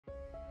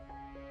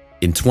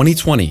In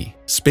 2020,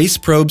 space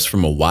probes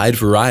from a wide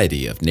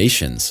variety of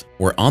nations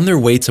were on their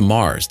way to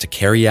Mars to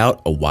carry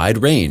out a wide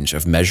range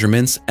of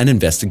measurements and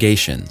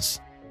investigations.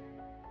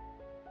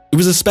 It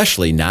was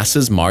especially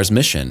NASA's Mars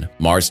mission,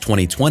 Mars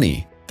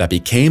 2020, that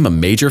became a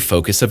major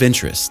focus of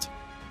interest.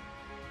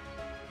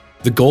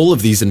 The goal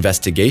of these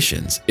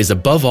investigations is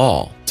above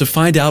all to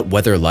find out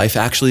whether life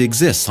actually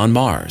exists on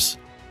Mars,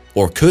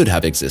 or could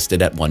have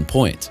existed at one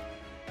point.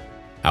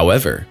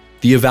 However,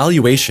 the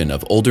evaluation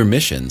of older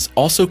missions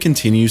also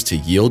continues to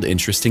yield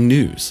interesting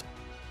news.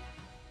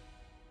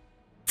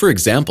 For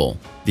example,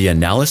 the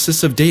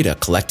analysis of data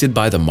collected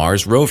by the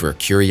Mars rover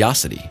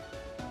Curiosity.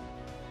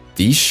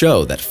 These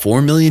show that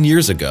 4 million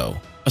years ago,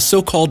 a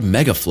so-called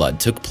megaflood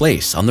took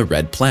place on the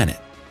red planet.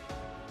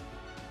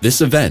 This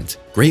event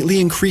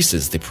greatly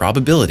increases the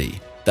probability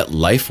that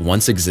life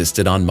once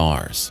existed on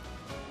Mars.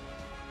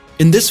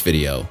 In this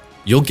video,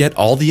 you'll get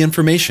all the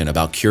information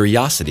about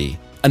Curiosity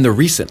and the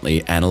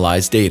recently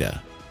analyzed data.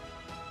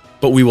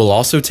 But we will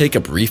also take a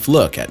brief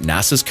look at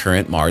NASA's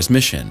current Mars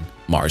mission,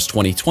 Mars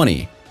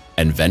 2020,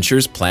 and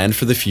ventures planned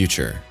for the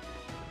future.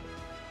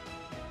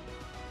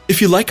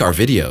 If you like our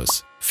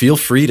videos, feel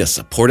free to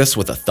support us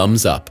with a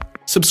thumbs up,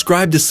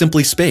 subscribe to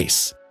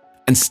TheSimplySpace,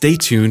 and stay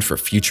tuned for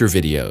future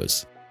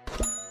videos.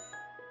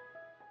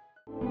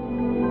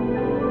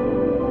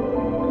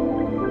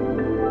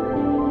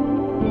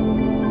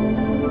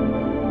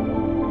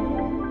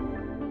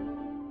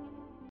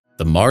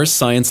 The Mars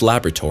Science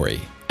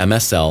Laboratory,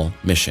 MSL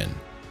mission.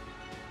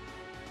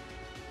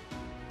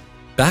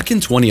 Back in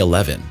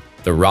 2011,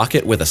 the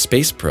rocket with a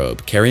space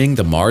probe carrying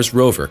the Mars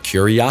rover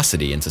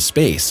Curiosity into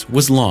space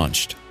was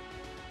launched.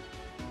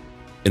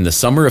 In the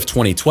summer of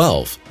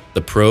 2012,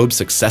 the probe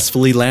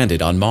successfully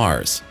landed on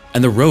Mars,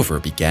 and the rover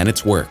began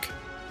its work.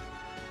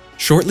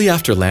 Shortly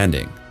after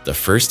landing, the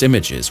first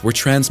images were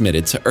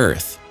transmitted to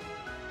Earth.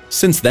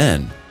 Since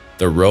then,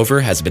 the rover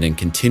has been in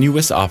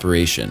continuous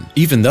operation,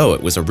 even though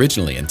it was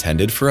originally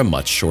intended for a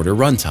much shorter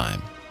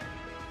runtime.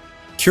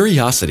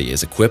 Curiosity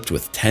is equipped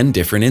with 10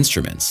 different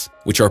instruments,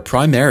 which are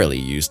primarily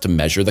used to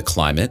measure the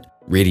climate,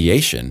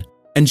 radiation,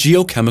 and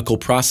geochemical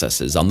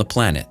processes on the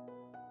planet.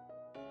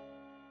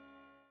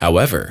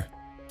 However,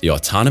 the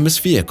autonomous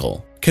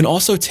vehicle can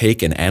also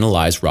take and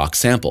analyze rock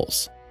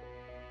samples.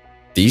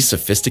 These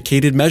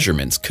sophisticated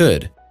measurements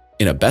could,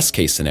 in a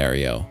best-case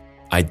scenario,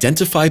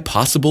 identify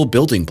possible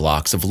building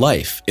blocks of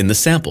life in the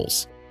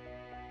samples.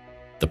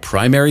 The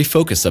primary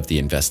focus of the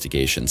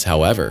investigations,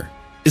 however,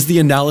 is the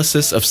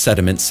analysis of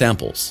sediment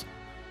samples.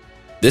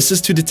 This is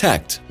to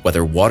detect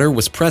whether water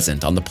was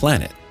present on the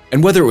planet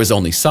and whether it was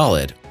only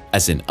solid,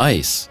 as in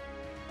ice,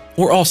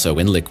 or also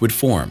in liquid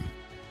form.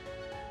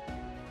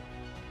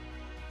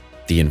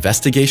 The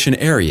investigation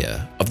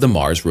area of the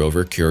Mars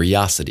rover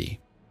Curiosity.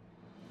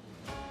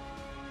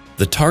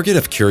 The target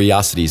of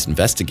Curiosity's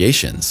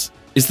investigations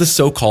is the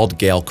so-called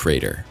Gale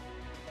crater.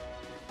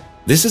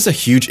 This is a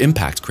huge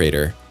impact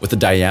crater with a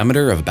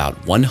diameter of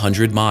about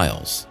 100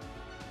 miles.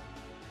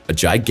 A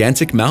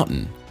gigantic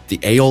mountain, the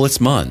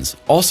Aeolus Mons,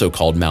 also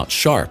called Mount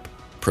Sharp,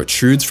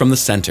 protrudes from the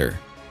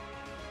center.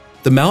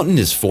 The mountain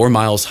is 4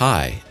 miles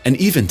high and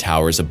even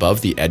towers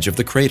above the edge of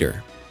the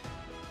crater.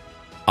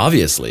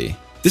 Obviously,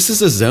 this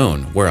is a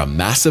zone where a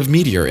massive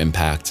meteor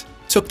impact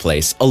took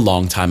place a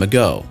long time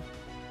ago.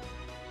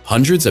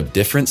 Hundreds of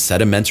different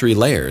sedimentary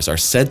layers are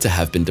said to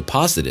have been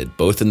deposited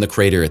both in the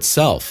crater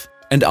itself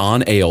and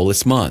on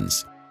Aeolus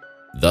Mons,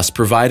 thus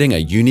providing a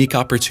unique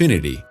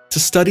opportunity to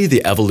study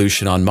the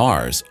evolution on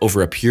Mars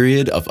over a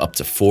period of up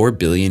to 4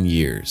 billion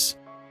years.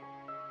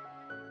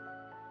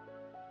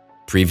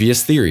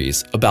 Previous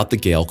theories about the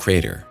Gale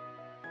crater.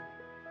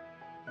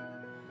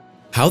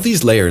 How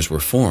these layers were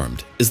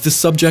formed is the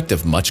subject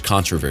of much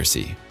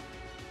controversy.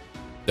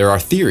 There are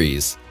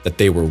theories that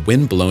they were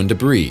wind-blown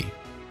debris,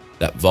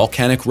 that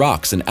volcanic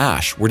rocks and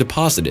ash were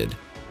deposited,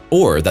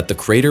 or that the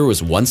crater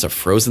was once a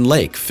frozen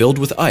lake filled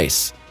with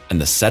ice and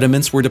the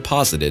sediments were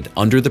deposited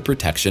under the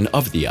protection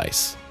of the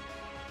ice.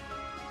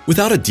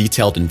 Without a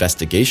detailed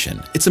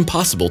investigation, it's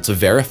impossible to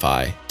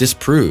verify,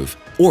 disprove,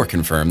 or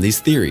confirm these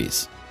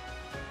theories.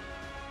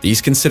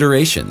 These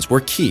considerations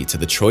were key to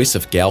the choice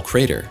of Gale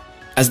crater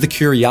as the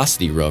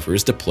Curiosity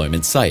rover's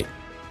deployment site.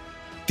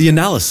 The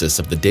analysis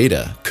of the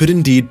data could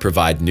indeed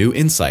provide new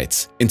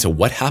insights into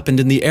what happened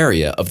in the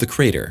area of the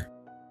crater.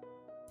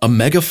 A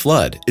mega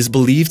flood is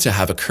believed to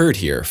have occurred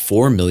here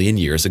 4 million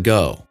years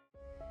ago.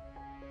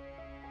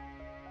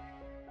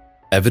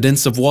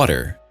 Evidence of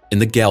water in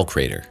the Gale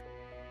crater.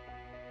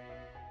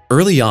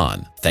 Early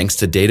on, thanks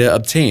to data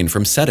obtained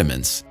from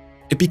sediments,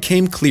 it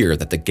became clear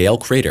that the Gale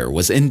crater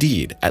was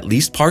indeed at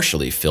least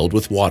partially filled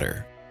with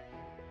water.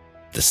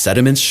 The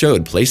sediments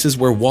showed places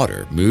where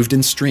water moved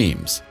in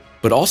streams,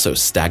 but also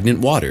stagnant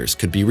waters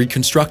could be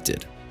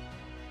reconstructed.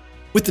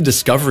 With the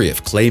discovery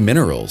of clay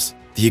minerals,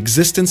 the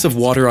existence of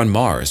water on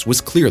Mars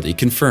was clearly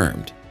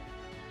confirmed,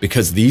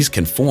 because these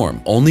can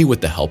form only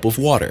with the help of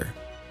water.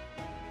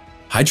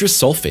 Hydrous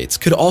sulfates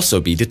could also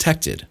be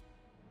detected.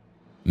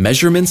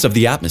 Measurements of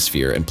the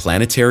atmosphere and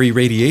planetary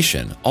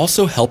radiation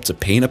also helped to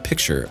paint a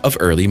picture of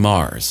early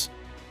Mars.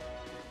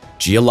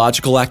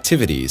 geological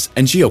activities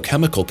and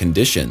geochemical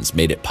conditions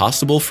made it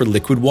possible for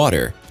liquid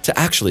water to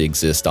actually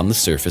exist on the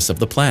surface of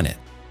the planet.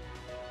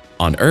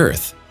 On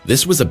Earth,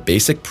 this was a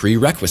basic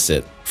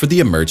prerequisite for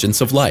the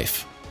emergence of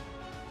life.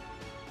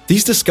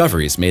 These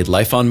discoveries made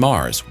life on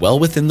Mars well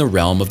within the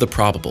realm of the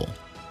probable.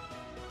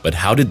 But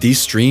how did these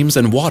streams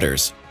and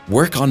waters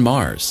work on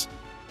Mars?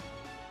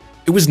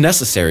 It was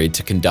necessary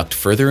to conduct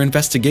further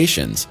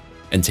investigations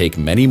and take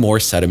many more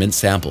sediment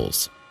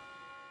samples.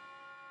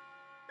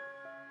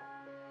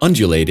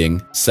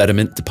 Undulating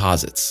sediment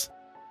deposits.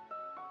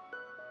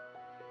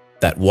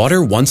 That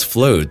water once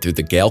flowed through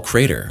the Gale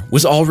crater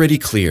was already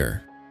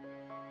clear.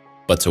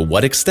 But to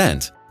what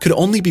extent could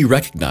only be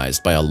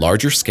recognized by a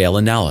larger scale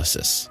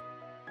analysis.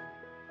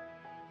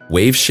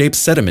 Wave-shaped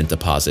sediment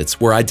deposits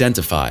were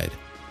identified.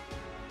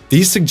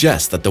 These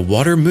suggest that the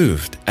water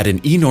moved at an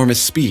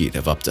enormous speed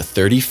of up to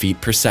 30 feet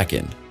per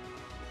second.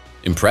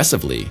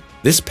 Impressively,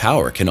 this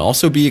power can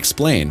also be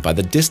explained by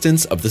the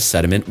distance of the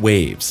sediment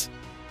waves.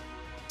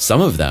 Some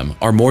of them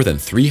are more than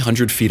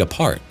 300 feet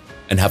apart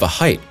and have a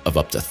height of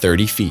up to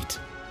 30 feet.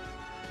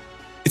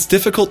 It's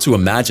difficult to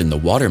imagine the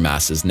water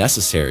masses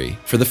necessary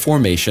for the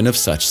formation of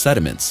such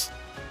sediments.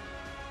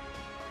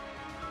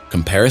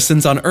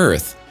 Comparisons on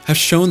Earth have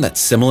shown that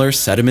similar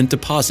sediment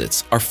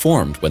deposits are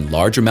formed when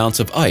large amounts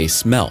of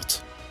ice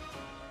melt.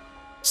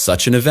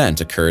 Such an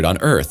event occurred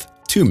on Earth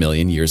 2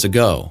 million years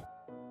ago.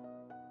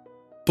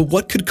 But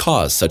what could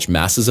cause such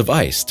masses of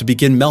ice to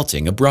begin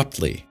melting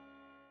abruptly?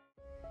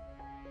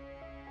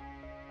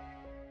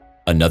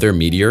 Another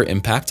meteor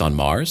impact on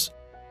Mars?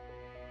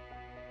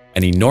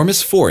 An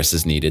enormous force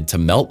is needed to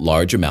melt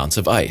large amounts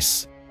of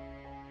ice.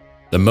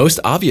 The most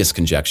obvious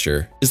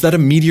conjecture is that a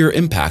meteor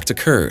impact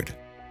occurred.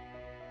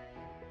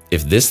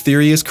 If this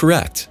theory is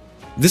correct,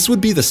 this would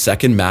be the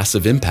second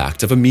massive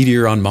impact of a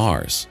meteor on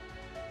Mars.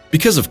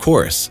 Because of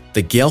course,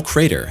 the Gale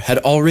crater had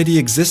already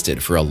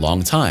existed for a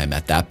long time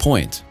at that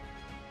point.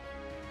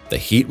 The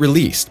heat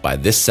released by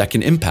this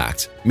second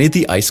impact made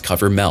the ice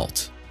cover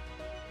melt.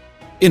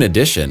 In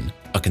addition,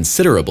 a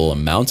considerable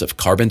amount of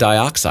carbon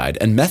dioxide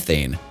and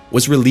methane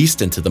was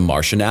released into the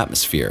Martian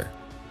atmosphere.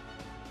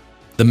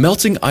 The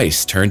melting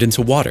ice turned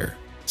into water,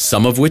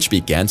 some of which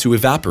began to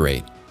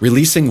evaporate,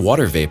 releasing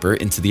water vapor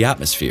into the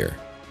atmosphere.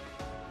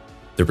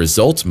 The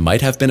result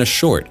might have been a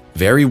short,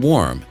 very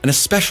warm, and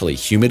especially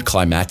humid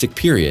climatic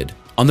period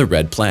on the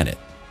red planet.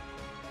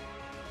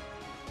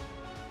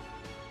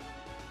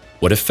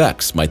 What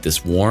effects might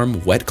this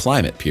warm, wet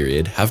climate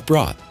period have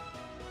brought?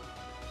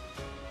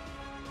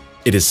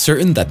 It is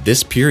certain that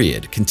this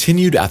period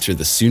continued after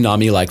the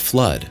tsunami-like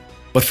flood,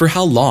 but for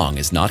how long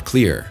is not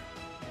clear.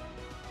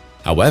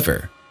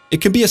 However,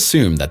 it can be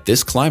assumed that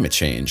this climate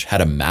change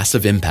had a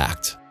massive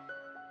impact.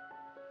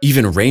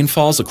 Even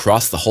rainfalls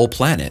across the whole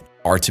planet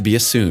are to be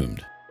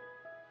assumed.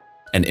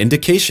 An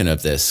indication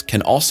of this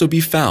can also be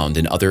found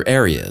in other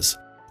areas,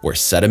 where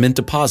sediment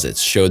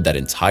deposits showed that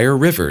entire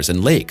rivers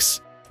and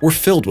lakes were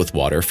filled with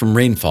water from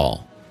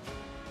rainfall.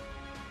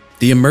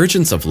 The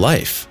emergence of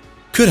life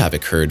could have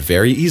occurred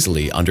very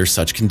easily under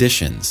such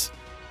conditions.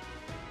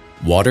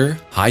 Water,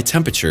 high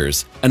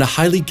temperatures, and a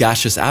highly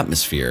gaseous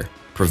atmosphere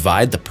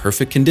provide the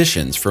perfect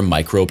conditions for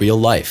microbial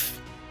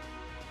life.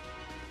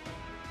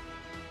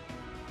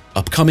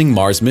 Upcoming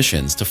Mars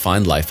missions to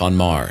find life on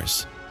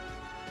Mars.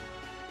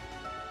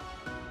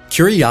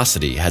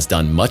 Curiosity has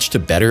done much to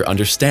better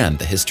understand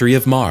the history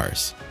of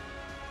Mars.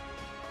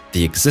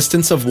 The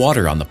existence of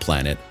water on the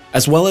planet,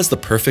 as well as the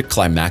perfect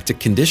climatic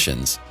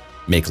conditions,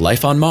 make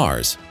life on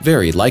Mars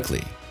very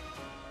likely.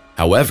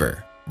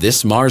 However,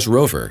 this Mars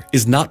rover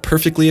is not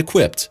perfectly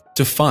equipped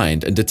to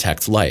find and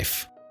detect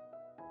life.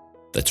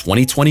 The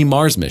 2020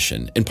 Mars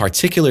mission in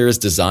particular is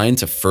designed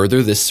to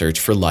further this search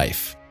for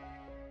life.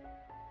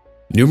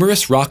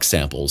 Numerous rock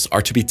samples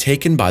are to be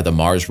taken by the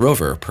Mars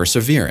rover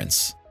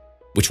Perseverance,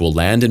 which will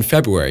land in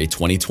February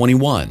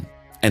 2021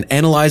 and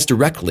analyze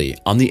directly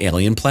on the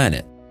alien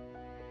planet.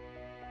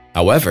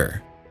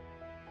 However,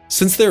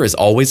 since there is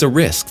always a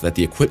risk that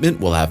the equipment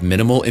will have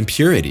minimal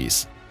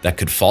impurities that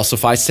could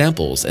falsify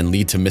samples and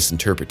lead to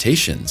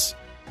misinterpretations,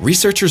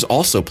 researchers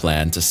also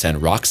plan to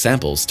send rock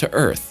samples to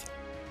Earth.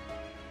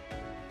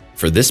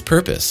 For this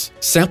purpose,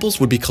 samples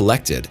would be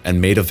collected and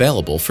made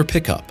available for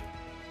pickup.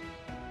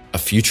 A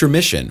future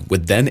mission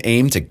would then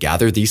aim to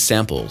gather these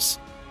samples.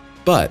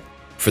 But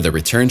for the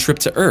return trip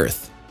to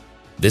Earth,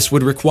 this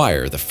would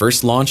require the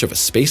first launch of a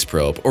space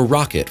probe or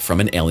rocket from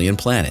an alien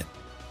planet.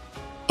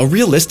 A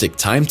realistic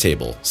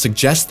timetable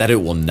suggests that it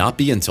will not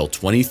be until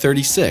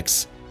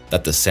 2036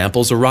 that the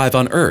samples arrive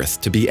on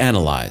Earth to be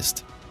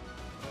analyzed.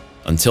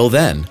 Until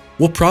then,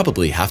 we'll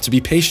probably have to be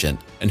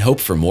patient and hope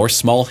for more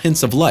small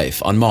hints of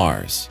life on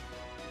Mars.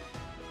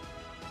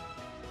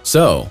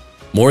 So,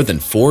 more than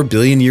 4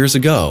 billion years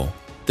ago,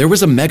 there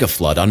was a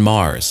megaflood on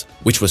Mars,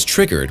 which was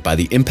triggered by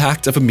the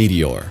impact of a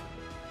meteor.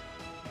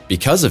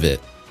 Because of it,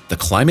 the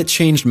climate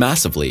changed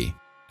massively,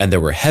 and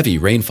there were heavy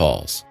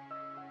rainfalls.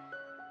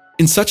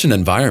 In such an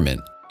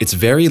environment, it's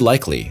very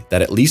likely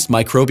that at least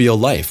microbial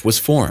life was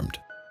formed.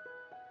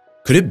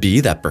 Could it be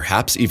that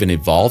perhaps even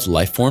evolved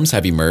life forms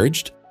have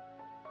emerged?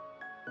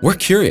 We're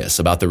curious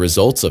about the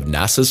results of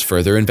NASA's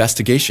further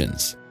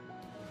investigations.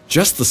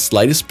 Just the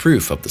slightest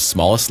proof of the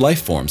smallest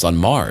life forms on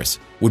Mars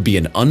would be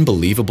an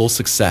unbelievable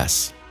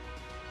success.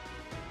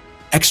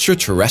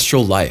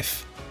 Extraterrestrial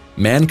life.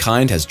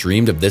 Mankind has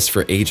dreamed of this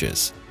for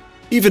ages,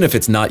 even if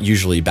it's not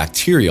usually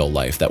bacterial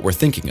life that we're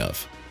thinking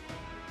of.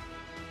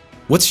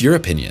 What's your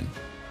opinion?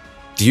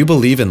 Do you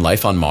believe in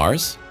life on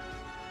Mars?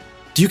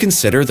 Do you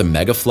consider the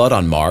mega flood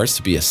on Mars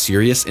to be a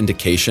serious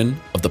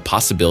indication of the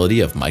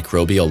possibility of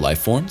microbial life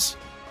forms?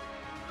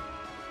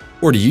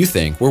 Or do you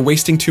think we're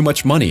wasting too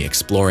much money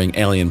exploring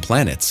alien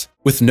planets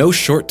with no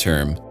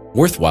short-term,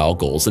 worthwhile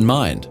goals in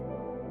mind?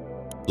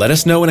 Let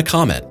us know in a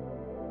comment.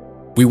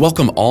 We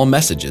welcome all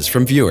messages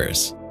from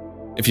viewers.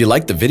 If you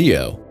liked the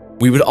video,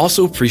 we would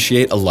also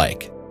appreciate a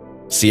like.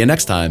 See you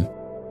next time.